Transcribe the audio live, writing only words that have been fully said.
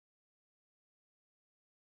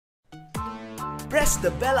press the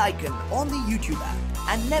bell icon on the YouTube app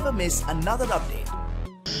and never miss another update.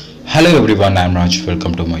 Hello everyone, I am Raj.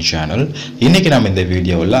 Welcome to my channel. இன்னைக்கு நாம இந்த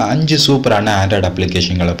வீடியோவில் 5 சூப்பரான Android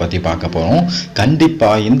அப்ளிகேஷன்களை பற்றி பார்க்க போகிறோம்.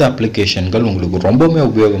 கண்டிப்பாக இந்த அப்ளிகேஷன்கள் உங்களுக்கு ரொம்பவே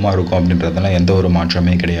உபயோகமாக இருக்கும் அப்படின்றதுலாம் எந்த ஒரு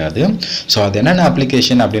மாற்றமே கிடையாது. ஸோ அது என்னென்ன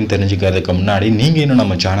அப்ளிகேஷன் அப்படின்னு தெரிஞ்சுக்கிறதுக்கு முன்னாடி நீங்கள் இன்னும்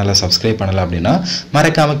நம்ம சேனலை சப்ஸ்கிரைப் பண்ணலை அப்படின்னா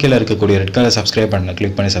மறக்காம கீழே இருக்கக்கூடிய ரெட் கலர் சப்ஸ்கிரைப் பண்ண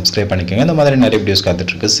கிளிக் பண்ணி சப்ஸ்கிரைப் பண்ணிக்கோங்க. இந்த மாதிரி நிறைய வீடியோஸ்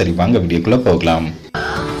காத்துட்ருக்கு. சரி வாங்க வீடியோக்குள்ளே போகலாம்.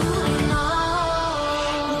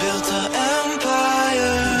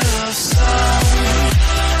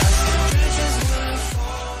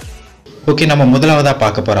 ஓகே, நம்ம முதலாவதாக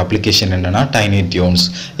பார்க்க போகிற அப்ளிகேஷன் என்னென்னா டைனி டியூன்ஸ்.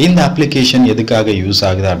 இந்த அப்ளிகேஷன் எதுக்காக யூஸ்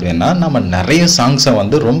ஆகுது அப்படின்னா நம்ம நிறைய சாங்ஸை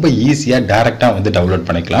வந்து ரொம்ப ஈஸியாக டேரெக்டாக வந்து டவுன்லோட்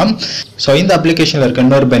பண்ணிக்கலாம். ஸோ இந்த அப்ளிகேஷனில் இருக்க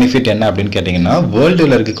இன்னொரு பெனிஃபிட் என்ன அப்படின்னு கேட்டிங்கன்னா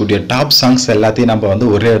வேர்ல்டில் இருக்கக்கூடிய டாப் சாங்ஸ் எல்லாத்தையும் நம்ம வந்து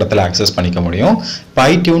ஒரே இடத்துல ஆக்சஸ் பண்ணிக்க முடியும். இப்போ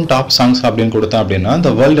ஐடியூன் டாப் சாங்ஸ் அப்படின்னு கொடுத்தோம் அப்படின்னா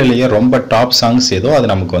இந்த வேர்ல்டுலேயே ரொம்ப டாப் சாங்ஸ் ஏதோ அது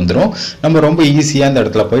நமக்கு வந்துடும். நம்ம ரொம்ப ஈஸியாக இந்த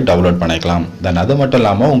இடத்துல போய் டவுன்லோட் பண்ணிக்கலாம். தென் அது மட்டும்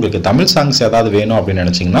இல்லாமல் உங்களுக்கு தமிழ் சாங்ஸ் ஏதாவது வேணும் அப்படின்னு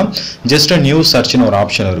நினச்சிங்கன்னா ஜஸ்ட் நியூ சர்ச்னு ஒரு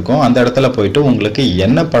ஆப்ஷன் இருக்கும். அந்த இடத்துல போயிட்டு உங்களுக்கு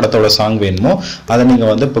என்ன படத்தோட சாங் வேணுமோ அதை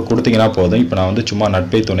நீங்கள் வந்து இப்போ கொடுத்தீங்கன்னா போதும். இப்போ நான் வந்து சும்மா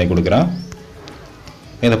நட்பை துணை கொடுக்குறேன்.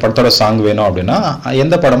 இந்த படத்தோட சாங் வேணும் அப்படின்னா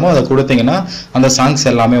எந்த படமோ அதை கொடுத்தீங்கன்னா அந்த சாங்ஸ்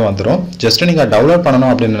எல்லாமே வந்துடும். ஜஸ்ட் நீங்கள் டவுன்லோட்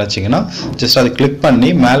பண்ணணும் அப்படின்னு நினச்சிங்கன்னா ஜஸ்ட் அதை கிளிக் பண்ணி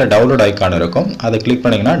மேலே டவுன்லோட் ஐக்கான் இருக்கும், அதை கிளிக்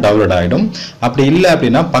பண்ணிங்கன்னா டவுன்லோட் ஆகிடும். அப்படி இல்லை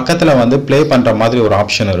அப்படின்னா பக்கத்தில் வந்து ப்ளே பண்ணுற மாதிரி ஒரு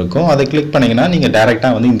ஆப்ஷன் இருக்கும், அதை கிளிக் பண்ணிங்கன்னா நீங்கள்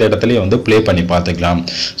டேரெக்டாக வந்து இந்த இடத்துலையே வந்து ப்ளே பண்ணி பார்த்துக்கலாம்.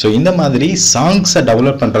 ஸோ இந்த மாதிரி சாங்ஸை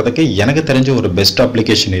டவுன்லோட் பண்ணுறதுக்கு எனக்கு தெரிஞ்ச ஒரு பெஸ்ட்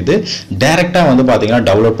அப்ளிகேஷன் இது. டேரெக்டாக வந்து பார்த்தீங்கன்னா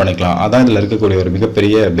டவுன்லோட் பண்ணிக்கலாம். அதான் இதில் இருக்கக்கூடிய ஒரு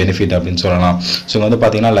மிகப்பெரிய பெனிஃபிட் அப்படின்னு சொல்லலாம். ஸோ வந்து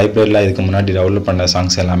பார்த்தீங்கன்னா லைப்ரரியில் இதுக்கு முன்னாடி டவுன்லோட் பண்ண சாங்ஸ்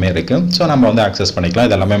எல்லாமே இருக்கு. ஸோ நம்ம வந்து ஆக்சஸ் பண்ணிக்கலாம்.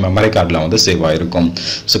 இது எல்லாமே மெமரி கார்டில் வந்து சேவ் ஆயிருக்கும்.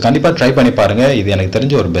 ஸோ கண்டிப்பாக ட்ரை பண்ணி பாருங்க. இது எனக்கு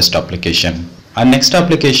தெரிஞ்ச ஒரு best application. And next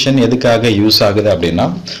application எதுக்காக யூஸ் ஆகுது அப்படின்னா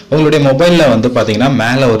உங்களுடைய மொபைலில் வந்து பார்த்தீங்கன்னா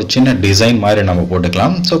மேலே ஒரு சின்ன டிசைன் மாதிரி நம்ம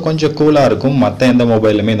போட்டுக்கலாம். ஸோ கொஞ்சம் கூலாக இருக்கும். மற்ற எந்த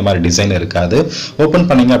மொபைலுமே இந்த மாதிரி டிசைன் இருக்காது. ஓப்பன்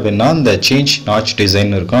பண்ணிங்க அப்படின்னா இந்த சேஞ்ச் நாட்ச்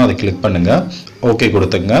டிசைன் இருக்கும், அதை கிளிக் பண்ணுங்கள், ஓகே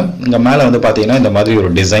கொடுத்துங்க. இங்கே மேலே வந்து பார்த்தீங்கன்னா இந்த மாதிரி ஒரு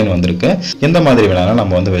டிசைன் வந்திருக்கு. எந்த மாதிரி வேணாலும்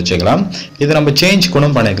நம்ம வந்து வச்சுக்கலாம். இதை நம்ம சேஞ்ச் கூட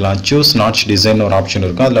பண்ணிக்கலாம். சூஸ் நாட்ச் டிசைன் ஒரு ஆப்ஷன்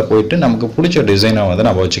இருக்கும், அதில் போயிட்டு நமக்கு பிடிச்ச டிசைனை வந்து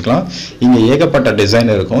நம்ம வச்சுக்கலாம். இங்கே ஏகப்பட்ட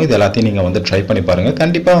டிசைன் இருக்கும். இது எல்லாத்தையும் நீங்கள் வந்து ட்ரை பண்ணி பாருங்கள்.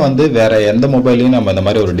 கண்டிப்பாக வந்து வேற எந்த மொபைலையும் நம்ம இந்த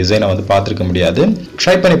மாதிரி ஒரு டிசைனை வந்து பார்த்துருக்க முடியாது.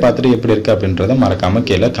 ட்ரை பண்ணி பார்த்துட்டு எப்படி இருக்குது அப்படின்றத மறக்காமல்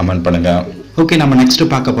கீழே கமெண்ட் பண்ணுங்கள். ஓகே, நம்ம நெக்ஸ்ட்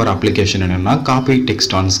பார்க்க போகிற அப்ளிகேஷன் என்னென்னா காப்பி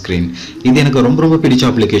டெக்ஸ்ட் ஆன் ஸ்க்ரீன். இது எனக்கு ரொம்ப பிடிச்ச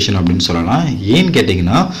அப்ளிகேஷன் அப்படின்னு சொல்லலாம். ஏன்னு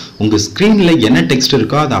கேட்டிங்கன்னா உங்கள் ஸ்க்ரீனில் என்ன டெக்ஸ்ட்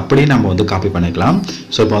இருக்கோ அதை அப்படியே நம்ம வந்து காப்பி பண்ணிக்கலாம்.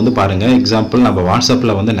 ஸோ இப்போ வந்து பாருங்கள், எக்ஸாம்பிள் நம்ம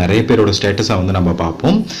வாட்ஸ்அப்பில் வந்து நிறைய பேரோட ஸ்டேட்டஸை வந்து நம்ம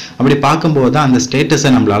பார்ப்போம். அப்படி பார்க்கும்போது அந்த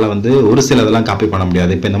ஸ்டேட்டஸை நம்மளால் வந்து ஒரு சில இதெல்லாம் காப்பி பண்ண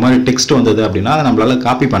முடியாது. இப்போ இந்த மாதிரி டெக்ஸ்ட் வந்தது அப்படின்னா அதை நம்மளால்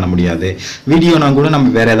காப்பி பண்ண முடியாது. வீடியோனா கூட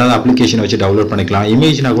நம்ம வேறு ஏதாவது அப்ளிகேஷன் வச்சு டவுன்லோட் பண்ணிக்கலாம்,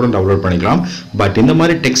 இமேஜ்னா கூட டவுன்லோட் பண்ணிக்கலாம். பட் இந்த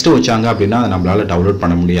மாதிரி டெக்ஸ்ட் வச்சாங்க அப்படின்னா அதை நம்மளால் டவுன்லோட்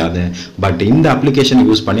பண்ண முடியாது. பட் இந்த அப்ளிகேஷன்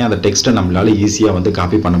யூஸ் பண்ணி அந்த டெக்ஸ்ட்டை நம்மளால ஈஸியாக வந்து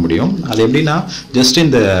காப்பி பண்ண முடியும். அது எப்படின்னா ஜஸ்ட்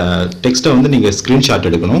இந்த டெக்ஸ்ட்டை வந்து நீங்கள் ஸ்க்ரீன்ஷாட்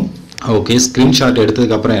எடுக்கணும். ஓகே, ஸ்க்ரீன்ஷாட்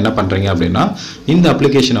எடுத்ததுக்கப்புறம் என்ன பண்ணுறீங்க அப்படின்னா இந்த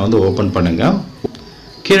அப்ளிகேஷனை வந்து ஓப்பன் பண்ணுங்கள்.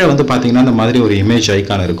 கீழே வந்து பார்த்தீங்கன்னா இந்த மாதிரி ஒரு இமேஜ்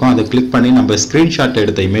ஐக்கான் இருக்கும், அதை கிளிக் பண்ணி நம்ம ஸ்க்ரீன்ஷாட்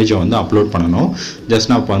எடுத்த இமேஜை வந்து அப்லோட் பண்ணணும்.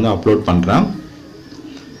 ஜஸ்ட் நான் இப்போ வந்து அப்லோட் பண்ணுறேன்.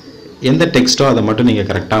 எந்த டெக்ஸ்ட்டோ அதை மட்டும் நீங்கள்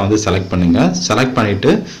கரெக்டாக வந்து செலக்ட் பண்ணுங்கள். செலக்ட்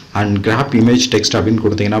பண்ணிவிட்டு அண்ட் கிராப் இமேஜ் டெக்ஸ்ட் அப்படின்னு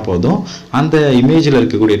கொடுத்தீங்கன்னா போதும். அந்த இமேஜில்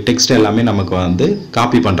இருக்கக்கூடிய டெக்ஸ்ட் எல்லாமே நமக்கு வந்து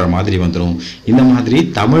காப்பி பண்ணுற மாதிரி வந்துடும். இந்த மாதிரி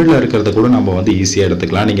தமிழில் இருக்கிறத கூட நம்ம வந்து ஈஸியாக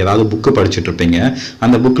எடுத்துக்கலாம். நீங்கள் ஏதாவது புக்கு படிச்சுட்டு இருப்பீங்க,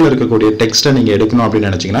 அந்த புக்கில் இருக்கக்கூடிய டெக்ஸ்ட்டை நீங்கள் எடுக்கணும் அப்படின்னு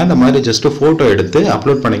நினச்சிங்கன்னா இந்த மாதிரி ஜஸ்ட்டு ஃபோட்டோ எடுத்து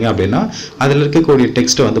அப்லோட் பண்ணிங்க அப்படின்னா அதில் இருக்கக்கூடிய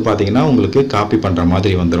டெக்ஸ்ட்டை வந்து பார்த்தீங்கன்னா உங்களுக்கு காப்பி பண்ணுற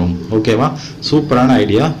மாதிரி வந்துடும். ஓகேவா? சூப்பரான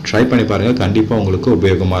ஐடியா. ட்ரை பண்ணி பாருங்கள், கண்டிப்பாக உங்களுக்கு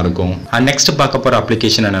உபயோகமாக இருக்கும். அண்ட் நெக்ஸ்ட் பார்க்க போகிற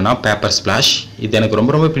அப்ளிகேஷன் என்னென்னா பேப்பர் ஸ்பிளாஷ். இது எனக்கு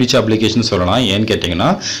ரொம்ப பிடிச்ச அப்ளிகேஷன் சொல்லலாம். ஏன்னு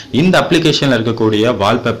கேட்டிங்கன்னா இந்த அப்ளிகேஷனில் இருக்கக்கூடிய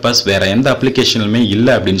வால்பேப்பர்ஸ் வேற எந்த அப்ளிகேஷனுமே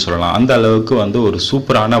இல்லை அப்படின்னு சொல்லலாம். அந்த அளவுக்கு வந்து ஒரு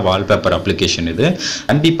சூப்பரான வால்பேப்பர் அப்ளிகேஷன் இது.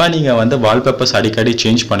 கண்டிப்பாக நீங்கள் வந்து வால்பேப்பர்ஸ் அடிக்கடி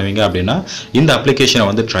சேஞ்ச் பண்ணுவீங்க அப்படின்னா இந்த அப்ளிகேஷனை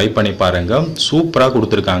வந்து ட்ரை பண்ணி பாருங்க. சூப்பராக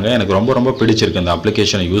கொடுத்துருக்காங்க. எனக்கு ரொம்ப பிடிச்சிருக்கு இந்த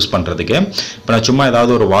அப்ளிகேஷனை யூஸ் பண்ணுறதுக்கு. இப்போ நான் சும்மா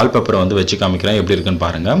ஏதாவது ஒரு வால்பேப்பரை வந்து வச்சு காமிக்கிறேன், எப்படி இருக்குன்னு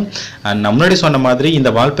பாருங்க. அண்ட் நான் முன்னாடி சொன்ன மாதிரி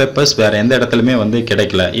இந்த வால்பேப்பர்ஸ் வேற எந்த இடத்துலையுமே வந்து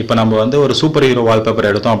கிடைக்கல. இப்போ நம்ம வந்து ஒரு சூப்பர் ஹீரோ வால்பேப்பர்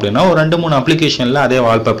எடுத்தோம் அப்படின்னா ஒரு 2-3 அப்ளிகேஷனில் அதே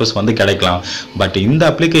வால்பேப்பர்ஸ் வந்து கிடைக்கலாம். பட் இந்த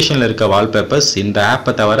அப்ளிகேஷனில் இருக்க வால்பேப்பர்ஸ் இந்த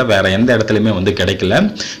ஆப்பை தவிர வேற எந்த இடத்துலையுமே வந்து கிடைக்கல.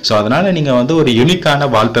 ஸோ அதனால நீங்கள் வந்து ஒரு யூனிக்கான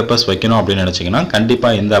வால்பேப்பர்ஸ் வைக்கணும் அப்படின்னு நினச்சிங்கன்னா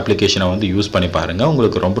கண்டிப்பாக இந்த அப்ளிகேஷனை வந்து யூஸ் பண்ணி பாருங்கள்.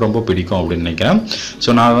 உங்களுக்கு ரொம்ப பிடிக்கும் அப்படின்னு நினைக்கிறேன்.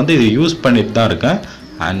 ஸோ நான் வந்து இது யூஸ் பண்ணிட்டு தான் இருக்கேன்.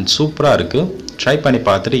 அண்ட் சூப்பராக இருக்குது. ட்ரை பண்ணி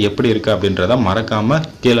பார்த்துட்டு எப்படி இருக்குது அப்படின்றத மறக்காமல்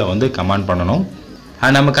கீழே வந்து கமெண்ட் பண்ணணும்.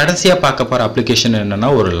 அண்ட் நம்ம கடைசியாக பார்க்க போகிற அப்ளிகேஷன் என்னென்னா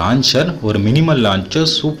ஒரு லான்ச்சர், ஒரு மினிமல் லான்ச்சர்.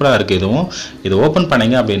 சூப்பராக இருக்குது. இது ஓப்பன்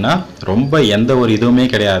பண்ணிங்க அப்படின்னா ரொம்ப எந்த ஒரு இதுவுமே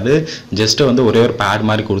கிடையாது. ஜஸ்ட்டு வந்து ஒரே ஒரு பேட்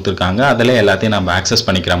மாதிரி கொடுத்துருக்காங்க. அதில் எல்லாத்தையும் நம்ம ஆக்சஸ்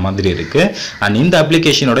பண்ணிக்கிற மாதிரி இருக்குது. அண்ட் இந்த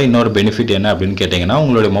அப்ளிகேஷனோட இன்னொரு பெனிஃபிட் என்ன அப்படின்னு கேட்டிங்கன்னா,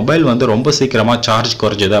 உங்களுடைய மொபைல் வந்து ரொம்ப சீக்கிரமாக சார்ஜ்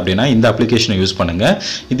குறைஞ்சது அப்படின்னா இந்த அப்ளிகேஷனை யூஸ் பண்ணுங்கள்.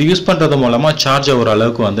 இது யூஸ் பண்ணுறது மூலமாக சார்ஜை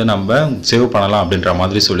ஓரளவுக்கு வந்து நம்ம சேவ் பண்ணலாம் அப்படின்ற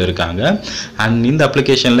மாதிரி சொல்லியிருக்காங்க. அண்ட் இந்த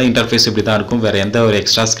அப்ளிகேஷனில் இன்டர்ஃபேஸ் இப்படி தான் இருக்கும். வேறு எந்த ஒரு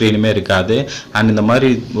எக்ஸ்ட்ரா ஸ்க்ரீனுமே இருக்காது. அண்ட் இந்த மாதிரி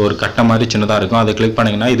ஒரு கட்ட மாதிரி சின்னதாக இருக்கும். அதை கிளிக்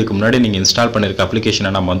பண்ணிங்கன்னா இதுக்கு முன்னாடி நீங்கள் இன்ஸ்டால் பண்ணியிருக்க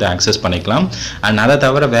அப்ளிகேஷனை நம்ம வந்து ஆக்சஸ் பண்ணிக்கலாம். அண்ட் அதை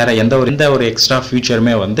தவிர வேறு எந்த ஒரு எக்ஸ்ட்ரா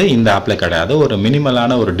ஃபியூச்சருமே வந்து இந்த ஆப்பில் கிடையாது. ஒரு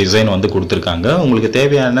மினிமலான ஒரு டிசைன் வந்து கொடுத்துருக்காங்க. உங்களுக்கு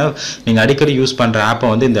தேவையான நீங்கள் அடிக்கடி யூஸ் பண்ணுற ஆப்பை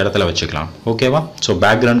வந்து இந்த இடத்துல வச்சுக்கலாம். ஓகேவா? ஸோ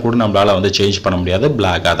பேக்ரவுண்ட் கூட நம்மளால் வந்து சேஞ்ச் பண்ண முடியாது,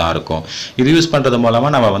 பிளாக்காக தான் இருக்கும். இது யூஸ் பண்ணுறது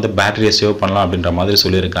மூலமாக நம்ம வந்து பேட்டரியை சேவ் பண்ணலாம் அப்படின்ற மாதிரி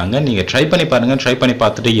சொல்லியிருக்காங்க. நீங்கள் ட்ரை பண்ணி பாருங்கள். ட்ரை பண்ணி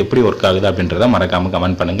பார்த்துட்டு எப்படி ஒர்க் ஆகுது அப்படின்றத மறக்காமல்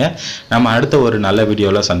கமெண்ட் பண்ணுங்கள். நம்ம அடுத்த ஒரு நல்ல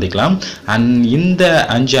வீடியோவில் சந்திக்கலாம். அண்ட் இந்த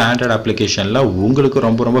 5 ஆண்ட்ராய்டு அப்ளிகேஷனில் உங்களுக்கு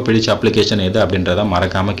ரொம்ப ரொம்ப பிடிச்ச அப்ளிகேஷன் எது அப்படின்றத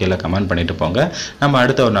மறக்காமல் கீழே கமெண்ட் பண்ணிட்டு போங்க. நம்ம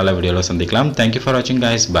அடுத்த ஒரு நல்ல வீடியோவில் சந்திக்கலாம். தேங்க்யூ ஃபார் வாட்சிங்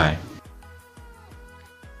கைஸ். பாய்.